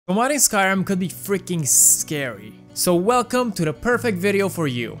Modding Skyrim could be freaking scary. So welcome to the perfect video for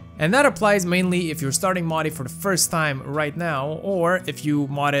you. And that applies mainly if you're starting modding for the first time right now, or if you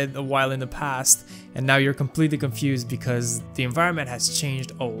modded a while in the past and now you're completely confused because the environment has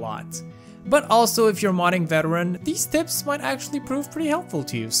changed a lot. But also if you're a modding veteran, these tips might actually prove pretty helpful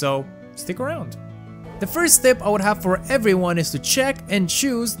to you, so stick around. The first tip I would have for everyone is to check and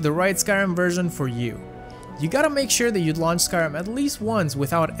choose the right Skyrim version for you. You gotta make sure that you launch Skyrim at least once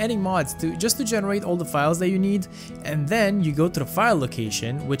without any mods just to generate all the files that you need, and then you go to the file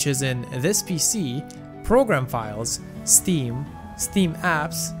location, which is in this PC, Program Files, Steam, Steam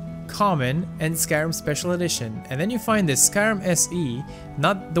Apps, Common, and Skyrim Special Edition, and then you find this Skyrim SE,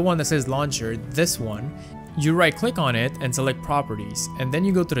 not the one that says Launcher, this one. You right click on it and select Properties, and then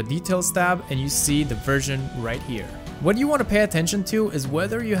you go to the Details tab and you see the version right here. What you want to pay attention to is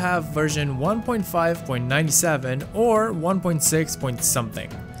whether you have version 1.5.97 or 1.6 point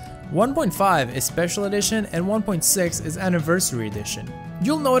something. 1.5 is Special Edition and 1.6 is Anniversary Edition.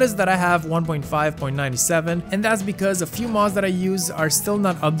 You'll notice that I have 1.5.97, and that's because a few mods that I use are still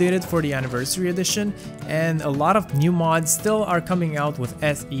not updated for the Anniversary Edition, and a lot of new mods still are coming out with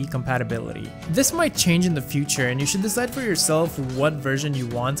SE compatibility. This might change in the future, and you should decide for yourself what version you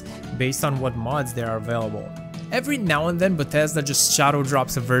want based on what mods there are available. Every now and then Bethesda just shadow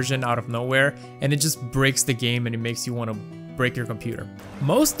drops a version out of nowhere and it just breaks the game and it makes you want to break your computer.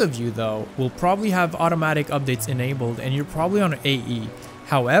 Most of you though will probably have automatic updates enabled and you're probably on AE.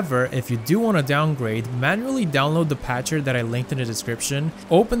 However, if you do want to downgrade, manually download the patcher that I linked in the description,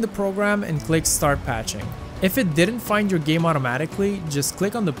 open the program and click Start Patching. If it didn't find your game automatically, just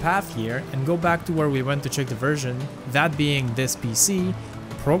click on the path here and go back to where we went to check the version, that being this PC,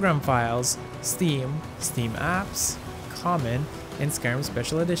 Program Files, Steam, Steam Apps, Common, and Skyrim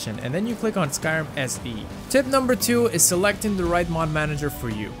Special Edition, and then you click on Skyrim SE. Tip number 2 is selecting the right mod manager for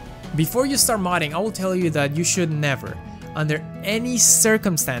you. Before you start modding, I will tell you that you should never, under any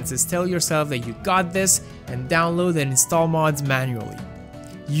circumstances, tell yourself that you got this and download and install mods manually.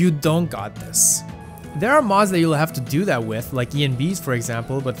 You don't got this. There are mods that you'll have to do that with, like ENBs for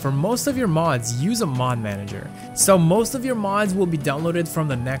example, but for most of your mods, use a mod manager. So most of your mods will be downloaded from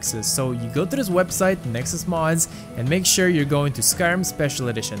the Nexus, so you go to this website, Nexus Mods, and make sure you're going to Skyrim Special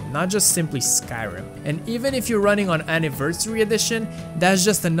Edition, not just simply Skyrim. And even if you're running on Anniversary Edition, that's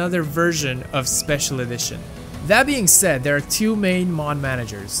just another version of Special Edition. That being said, there are two main mod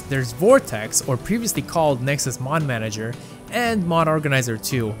managers. There's Vortex, or previously called Nexus Mod Manager, and Mod Organizer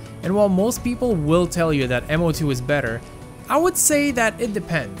 2, and while most people will tell you that MO2 is better, I would say that it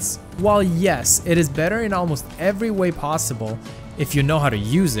depends. While yes, it is better in almost every way possible, if you know how to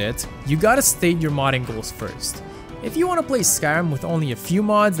use it, you gotta state your modding goals first. If you want to play Skyrim with only a few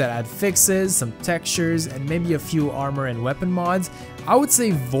mods that add fixes, some textures, and maybe a few armor and weapon mods, I would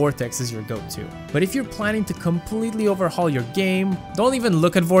say Vortex is your go-to. But if you're planning to completely overhaul your game, don't even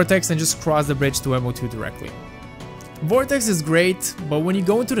look at Vortex and just cross the bridge to MO2 directly. Vortex is great, but when you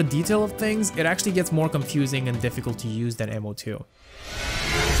go into the detail of things, it actually gets more confusing and difficult to use than MO2.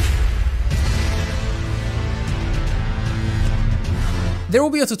 There will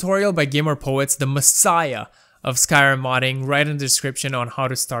be a tutorial by Gamer Poets, the messiah of Skyrim modding, right in the description on how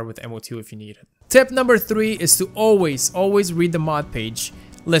to start with MO2 if you need it. Tip number 3 is to always read the mod page.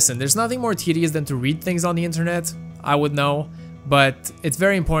 Listen, there's nothing more tedious than to read things on the internet, I would know, but it's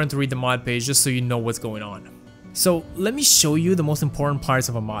very important to read the mod page just so you know what's going on. So let me show you the most important parts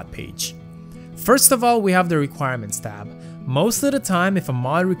of a mod page. First of all, we have the requirements tab. Most of the time, if a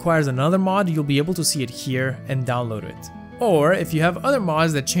mod requires another mod, you'll be able to see it here and download it. Or if you have other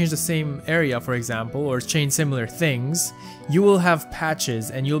mods that change the same area, for example, or change similar things, you will have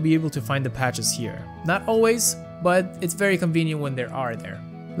patches and you'll be able to find the patches here. Not always, but it's very convenient when there are there.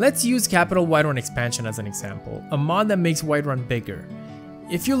 Let's use Capital Whiterun Expansion as an example, a mod that makes Whiterun bigger.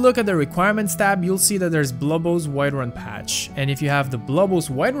 If you look at the requirements tab, you'll see that there's Blubbo's Whiterun patch, and if you have the Blubbo's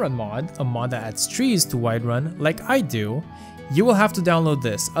Whiterun mod, a mod that adds trees to Whiterun, like I do, you will have to download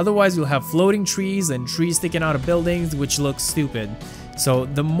this, otherwise you'll have floating trees and trees sticking out of buildings, which looks stupid. So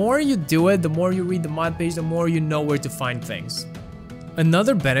the more you do it, the more you read the mod page, the more you know where to find things.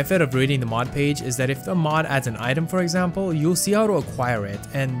 Another benefit of reading the mod page is that if a mod adds an item, for example, you'll see how to acquire it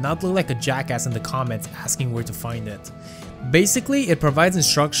and not look like a jackass in the comments asking where to find it. Basically, it provides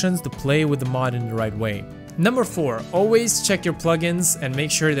instructions to play with the mod in the right way. Number 4, always check your plugins and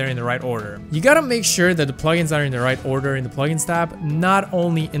make sure they're in the right order. You gotta make sure that the plugins are in the right order in the plugins tab, not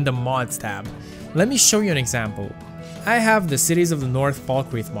only in the mods tab. Let me show you an example. I have the Cities of the North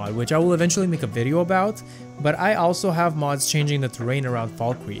Falkreath mod, which I will eventually make a video about, but I also have mods changing the terrain around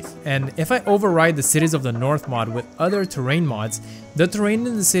Falkreath. And if I override the Cities of the North mod with other terrain mods, the terrain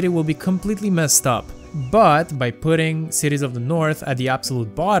in the city will be completely messed up. But by putting Cities of the North at the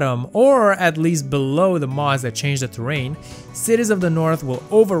absolute bottom, or at least below the mods that change the terrain, Cities of the North will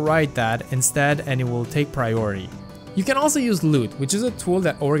override that instead and it will take priority. You can also use Loot, which is a tool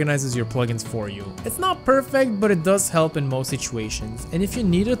that organizes your plugins for you. It's not perfect, but it does help in most situations, and if you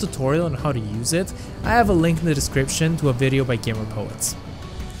need a tutorial on how to use it, I have a link in the description to a video by Gamer Poets.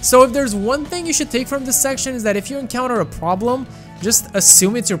 So if there's one thing you should take from this section is that if you encounter a problem, just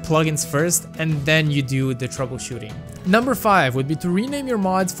assume it's your plugins first and then you do the troubleshooting. Number 5 would be to rename your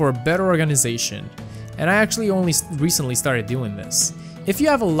mods for a better organization. And I actually only recently started doing this. If you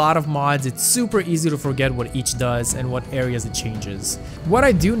have a lot of mods, it's super easy to forget what each does and what areas it changes. What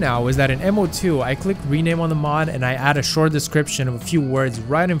I do now is that in MO2, I click rename on the mod and I add a short description of a few words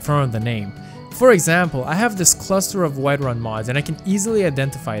right in front of the name. For example, I have this cluster of Whiterun mods and I can easily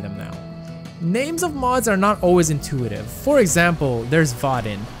identify them now. Names of mods are not always intuitive. For example, there's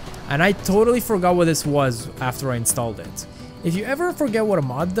Vahdin, and I totally forgot what this was after I installed it. If you ever forget what a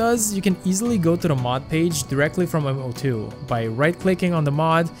mod does, you can easily go to the mod page directly from MO2 by right-clicking on the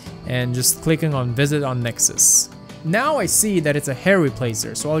mod and just clicking on Visit on Nexus. Now I see that it's a hair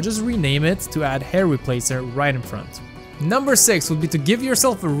replacer, so I'll just rename it to add hair replacer right in front. Number 6 would be to give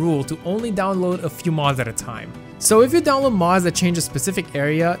yourself a rule to only download a few mods at a time. So if you download mods that change a specific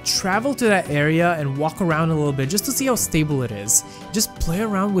area, travel to that area and walk around a little bit just to see how stable it is. Just play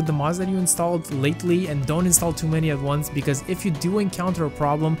around with the mods that you installed lately and don't install too many at once, because if you do encounter a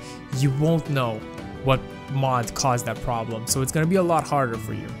problem, you won't know what mod caused that problem, so it's going to be a lot harder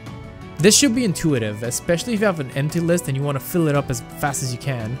for you. This should be intuitive, especially if you have an empty list and you want to fill it up as fast as you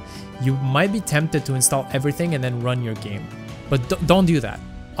can. You might be tempted to install everything and then run your game, but don't do that.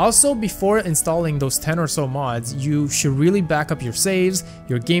 Also, before installing those 10 or so mods, you should really back up your saves,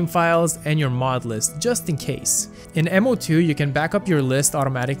 your game files, and your mod list just in case. In MO2, you can back up your list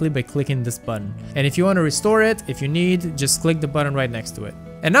automatically by clicking this button. And if you want to restore it, if you need, just click the button right next to it.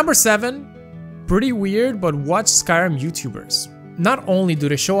 And number 7, pretty weird, but watch Skyrim YouTubers. Not only do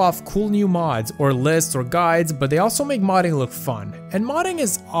they show off cool new mods or lists or guides, but they also make modding look fun. And modding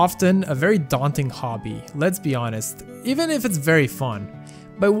is often a very daunting hobby, let's be honest, even if it's very fun.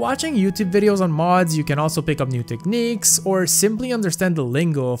 By watching YouTube videos on mods, you can also pick up new techniques or simply understand the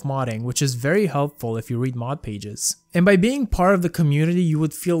lingo of modding, which is very helpful if you read mod pages. And by being part of the community, you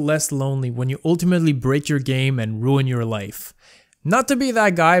would feel less lonely when you ultimately break your game and ruin your life. Not to be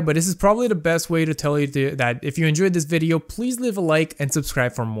that guy, but this is probably the best way to tell you that if you enjoyed this video, please leave a like and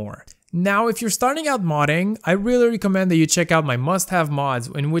subscribe for more. Now, if you're starting out modding, I really recommend that you check out my must-have mods,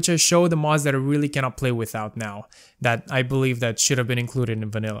 in which I show the mods that I really cannot play without now, that I believe that should have been included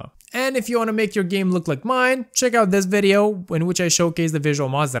in vanilla. And if you want to make your game look like mine, check out this video in which I showcase the visual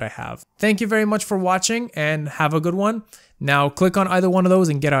mods that I have. Thank you very much for watching and have a good one. Now click on either one of those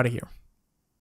and get out of here.